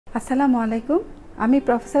আসসালামু আলাইকুম। আমি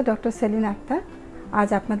প্রফেসর ডক্টর সেলিনা আক্তার আজ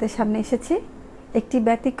আপনাদের সামনে এসেছি একটি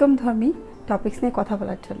ব্যতিক্রমধর্মী টপিকস নিয়ে কথা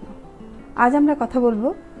বলার জন্য। আজ আমরা কথা বলবো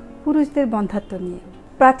পুরুষদের বন্ধ্যাত্ব নিয়ে।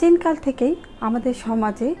 প্রাচীনকাল থেকেই আমাদের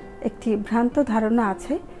সমাজে একটি ভ্রান্ত ধারণা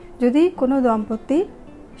আছে, যদি কোনো দম্পতির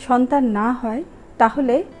সন্তান না হয়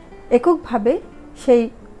তাহলে এককভাবে সেই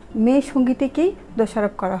মেয়ে সঙ্গীটিকেই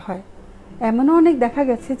দোষারোপ করা হয়। এমনও অনেক দেখা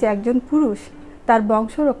গেছে যে একজন পুরুষ তার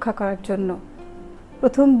বংশ রক্ষা করার জন্য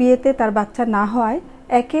প্রথম বিয়েতে তার বাচ্চা না হওয়ায়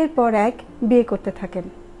একের পর এক বিয়ে করতে থাকেন,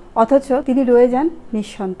 অথচ তিনি রয়ে যান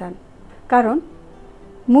নিঃসন্তান। কারণ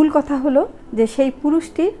মূল কথা হলো যে সেই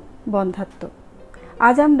পুরুষটির বন্ধ্যাত্ব।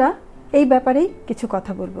 আজ আমরা এই ব্যাপারেই কিছু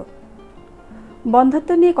কথা বলবো। বন্ধ্যাত্ব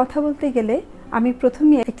নিয়ে কথা বলতে গেলে আমি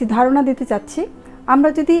প্রথমে একটি ধারণা দিতে চাচ্ছি। আমরা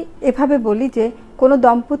যদি এভাবে বলি যে কোনো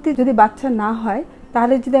দম্পতির যদি বাচ্চা না হয়,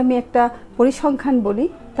 তাহলে যদি আমি একটা পরিসংখ্যান বলি,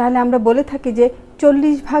 তাহলে আমরা বলে থাকি যে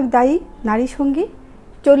 40 ভাগ দায়ী নারী সঙ্গী,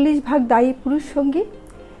 40 ভাগ দায়ী পুরুষ সঙ্গী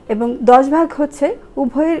এবং 10 ভাগ হচ্ছে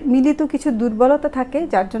উভয়ের মিলিত কিছু দুর্বলতা থাকে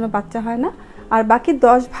যার জন্য বাচ্চা হয় না, আর বাকি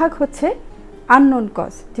 10 ভাগ হচ্ছে আননোন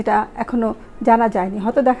কজ, যেটা এখনো জানা যায়নি।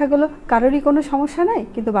 হয়তো দেখা গেল কারোরই কোনো সমস্যা নাই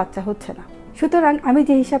কিন্তু বাচ্চা হচ্ছে না। সুতরাং আমি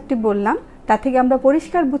যে হিসাবটি বললাম তা থেকে আমরা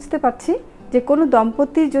পরিষ্কার বুঝতে পারছি যে কোনো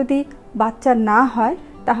দম্পতির যদি বাচ্চা না হয়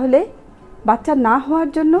তাহলে বাচ্চা না হওয়ার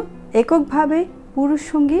জন্য এককভাবে পুরুষ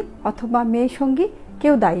সঙ্গী অথবা মেয়ে সঙ্গী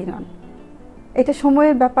কেউ দায়ী নন। এটা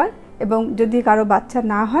সময়ের ব্যাপার, এবং যদি কারো বাচ্চা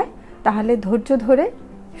না হয় তাহলে ধৈর্য ধরে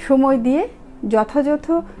সময় দিয়ে যথাযথ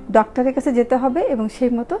ডক্টরের কাছে যেতে হবে এবং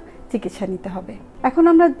সেই মতো চিকিৎসা নিতে হবে। এখন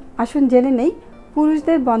আমরা আসুন জেনে নেই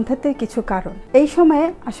পুরুষদের বন্ধ্যাত্বের কিছু কারণ। এই সময়ে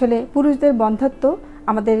আসলে পুরুষদের বন্ধ্যাত্ব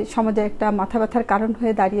আমাদের সমাজে একটা মাথা ব্যথার কারণ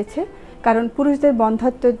হয়ে দাঁড়িয়েছে। কারণ পুরুষদের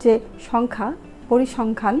বন্ধ্যাত্বের যে সংখ্যা,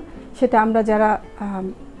 পরিসংখ্যান, সেটা আমরা যারা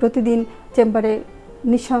প্রতিদিন চেম্বারে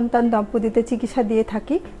নিঃসন্তান দম্পতিতে চিকিৎসা দিয়ে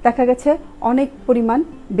থাকি দেখা গেছে অনেক পরিমাণ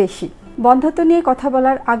বেশি। বন্ধ্যাত্ব নিয়ে কথা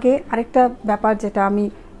বলার আগে আরেকটা ব্যাপার যেটা আমি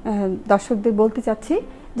দর্শকদের বলতে চাচ্ছি,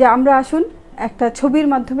 যে আমরা আসুন একটা ছবির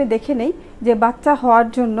মাধ্যমে দেখে নেই যে বাচ্চা হওয়ার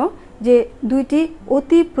জন্য যে দুইটি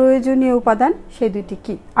অতি প্রয়োজনীয় উপাদান সেই দুইটি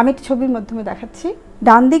কি। আমি একটা ছবির মাধ্যমে দেখাচ্ছি।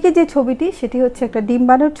 ডান দিকে যে ছবিটি সেটি হচ্ছে একটা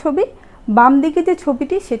ডিম্বাণুর ছবি, বাম দিকে যে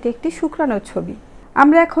ছবিটি সেটি একটি শুক্রাণুর ছবি।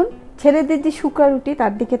 আমরা এখন ছেলেদের যে শুক্রাণুটি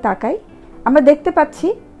তার দিকে তাকাই, আমরা দেখতে পাচ্ছি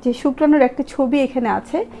যে শুক্রাণুর একটি ছবি এখানে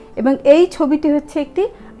আছে এবং এই ছবিটি হচ্ছে একটি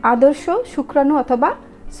আদর্শ শুক্রাণু অথবা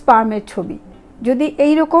স্পার্মের ছবি। যদি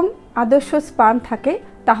এই রকম আদর্শ স্পার্ম থাকে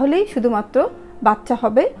তাহলেই শুধুমাত্র বাচ্চা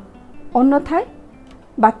হবে, অন্যথায়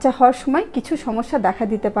বাচ্চা হওয়ার সময় কিছু সমস্যা দেখা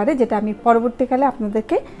দিতে পারে, যেটা আমি পরবর্তীকালে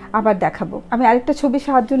আপনাদেরকে আবার দেখাবো। আমি আরেকটা ছবির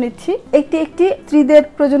সাহায্য নিচ্ছি। একটি স্ত্রীদের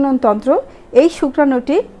প্রজনন তন্ত্র। এই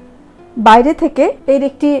শুক্রাণুটি বাইরে থেকে এর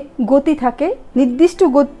একটি গতি থাকে, নির্দিষ্ট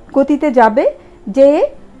গতিতে যাবে, যে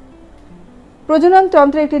প্রজনন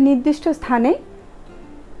তন্ত্রের একটি নির্দিষ্ট স্থানে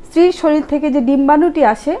স্ত্রীর শরীর থেকে যে ডিম্বাণুটি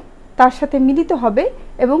আসে তার সাথে মিলিত হবে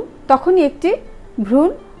এবং তখনই একটি ভ্রূণ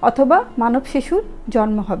অথবা মানব শিশুর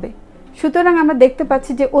জন্ম হবে। সুতরাং আমরা দেখতে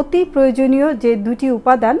পাচ্ছি যে অতি প্রয়োজনীয় যে দুটি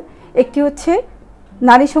উপাদান, একটি হচ্ছে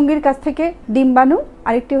নারী সঙ্গীর কাছ থেকে ডিম্বাণু,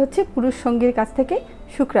 আরেকটি হচ্ছে পুরুষ সঙ্গীর কাছ থেকে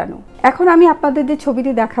শুক্রাণু। এখন আমি আপনাদের যে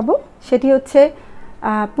ছবিটি দেখাবো সেটি হচ্ছে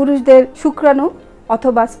পুরুষদের শুক্রাণু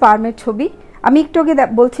অথবা স্পার্মের ছবি। আমি একটু আগে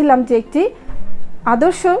বলছিলাম যে একটি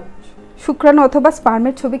আদর্শ শুক্রাণু অথবা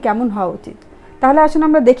স্পার্মের ছবি কেমন হওয়া উচিত। তাহলে আসুন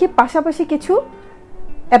আমরা দেখি পাশাপাশি কিছু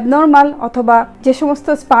অ্যাবনর্মাল অথবা যে সমস্ত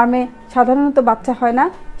স্পার্মে সাধারণত বাচ্চা হয় না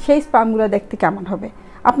সেই স্পার্মগুলো দেখতে কেমন হবে।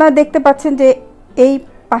 আপনারা দেখতে পাচ্ছেন যে এই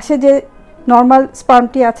পাশে যে নর্মাল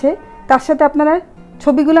স্পার্মটি আছে তার সাথে আপনারা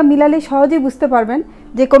ছবিগুলো মিলালে সহজেই বুঝতে পারবেন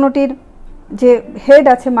যে কোনোটির যে হেড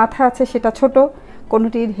আছে, মাথা আছে, সেটা ছোট,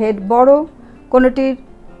 কোনোটির হেড বড়, কোনোটির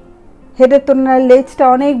হেডের তুলনায় লেজটা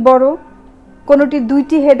অনেক বড়, কোনোটির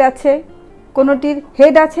দুইটি হেড আছে, কোনোটির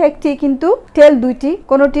হেড আছে একটি কিন্তু টেল দুইটি,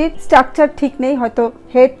 কোনোটির স্ট্রাকচার ঠিক নেই, হয়তো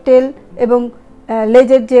হেড, টেল এবং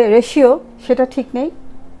লেজের যে রেশিও সেটা ঠিক নেই,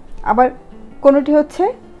 আবার কোনোটি হচ্ছে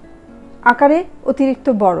আকারে অতিরিক্ত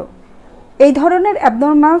বড়। এই ধরনের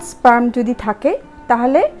অ্যাবনর্মাল স্পার্ম যদি থাকে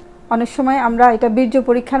তাহলে অনেক সময় আমরা এটা বীর্য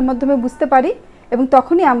পরীক্ষার মাধ্যমে বুঝতে পারি এবং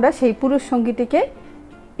তখনই আমরা সেই পুরুষ সঙ্গীটিকে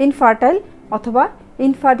ইনফার্টাইল অথবা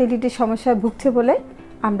ইনফার্টিলিটির সমস্যায় ভুগছে বলে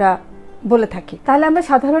আমরা বলে থাকি। তাহলে আমরা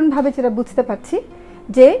সাধারণভাবে যেটা বুঝতে পারছি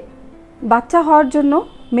যে বাচ্চা হওয়ার জন্য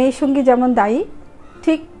মেয়ে সঙ্গী যেমন দায়ী,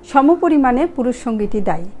 ঠিক সমপরিমাণে পুরুষ সঙ্গীটি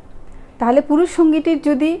দায়ী। তাহলে পুরুষ সঙ্গীটির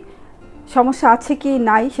যদি সমস্যা আছে কি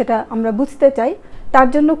নাই সেটা আমরা বুঝতে চাই, তার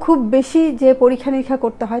জন্য খুব বেশি যে পরীক্ষা নিরীক্ষা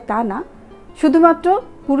করতে হয় তা না, শুধুমাত্র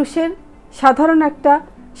পুরুষের সাধারণ একটা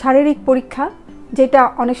শারীরিক পরীক্ষা, যেটা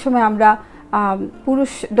অনেক সময় আমরা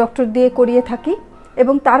পুরুষ ডক্টর দিয়ে করিয়ে থাকি,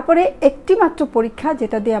 এবং তারপরে একটি মাত্র পরীক্ষা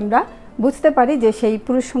যেটা দিয়ে আমরা বুঝতে পারি যে সেই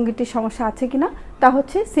পুরুষ সঙ্গীটির সমস্যা আছে কিনা তা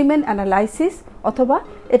হচ্ছে সিমেন অ্যানালাইসিস, অথবা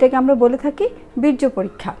এটাকে আমরা বলে থাকি বীর্য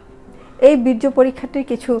পরীক্ষা। এই বীর্য পরীক্ষাটির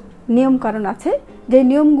কিছু নিয়ম কারণ আছে, যে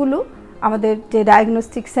নিয়মগুলো আমাদের যে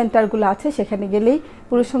ডায়াগনস্টিক সেন্টারগুলো আছে সেখানে গেলেই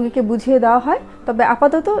পুরুষ সঙ্গীকে বুঝিয়ে দেওয়া হয়। তবে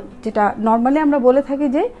আপাতত যেটা নর্মালি আমরা বলে থাকি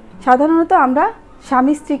যে সাধারণত আমরা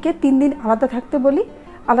স্বামী স্ত্রীকে 3 দিন আলাদা থাকতে বলি।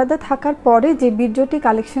 আলাদা থাকার পরে যে বীর্যটি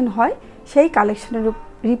কালেকশন হয় সেই কালেকশনের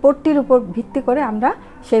রিপোর্টটির উপর ভিত্তি করে আমরা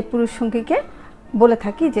সেই পুরুষ সঙ্গীকে বলে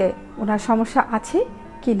থাকি যে ওনার সমস্যা আছে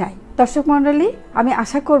কি নাই। দর্শক মণ্ডলী, আমি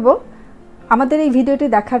আশা করব আমাদের এই ভিডিওটি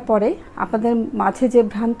দেখার পরে আপনাদের মাঝে যে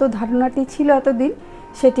ভ্রান্ত ধারণাটি ছিল এতদিন,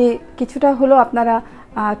 সেটি কিছুটা হলেও আপনারা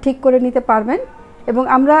ঠিক করে নিতে পারবেন। এবং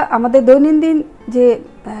আমরা আমাদের দৈনন্দিন যে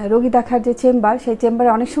রোগী দেখার যে চেম্বার, সেই চেম্বারে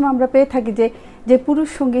অনেক সময় আমরা পেয়ে থাকি যে পুরুষ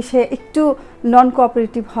সঙ্গী সে একটু নন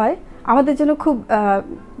কোঅপারেটিভ হয়। আমাদের জন্য খুব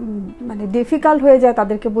মানে ডিফিকাল্ট হয়ে যায়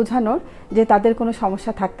তাদেরকে বোঝানোর যে তাদের কোনো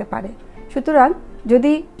সমস্যা থাকতে পারে। সুতরাং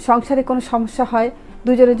যদি সংসারে কোনো সমস্যা হয়,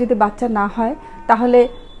 দুজনে যদি বাচ্চা না হয়, তাহলে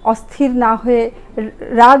অস্থির না হয়ে,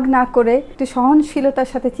 রাগ না করে একটু সহনশীলতার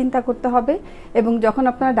সাথে চিন্তা করতে হবে। এবং যখন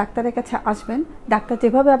আপনারা ডাক্তারের কাছে আসবেন, ডাক্তার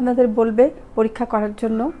যেভাবে আপনাদের বলবে পরীক্ষা করার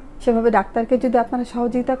জন্য, সেভাবে ডাক্তারকে যদি আপনারা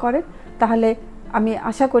সহযোগিতা করেন, তাহলে আমি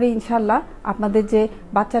আশা করি ইনশাল্লাহ আপনাদের যে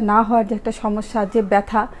বাচ্চা না হওয়ার যে একটা সমস্যা, যে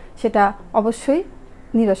ব্যথা, সেটা অবশ্যই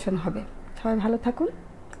নিরসন হবে। সবাই ভালো থাকুন।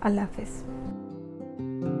 আল্লাহ হাফেজ।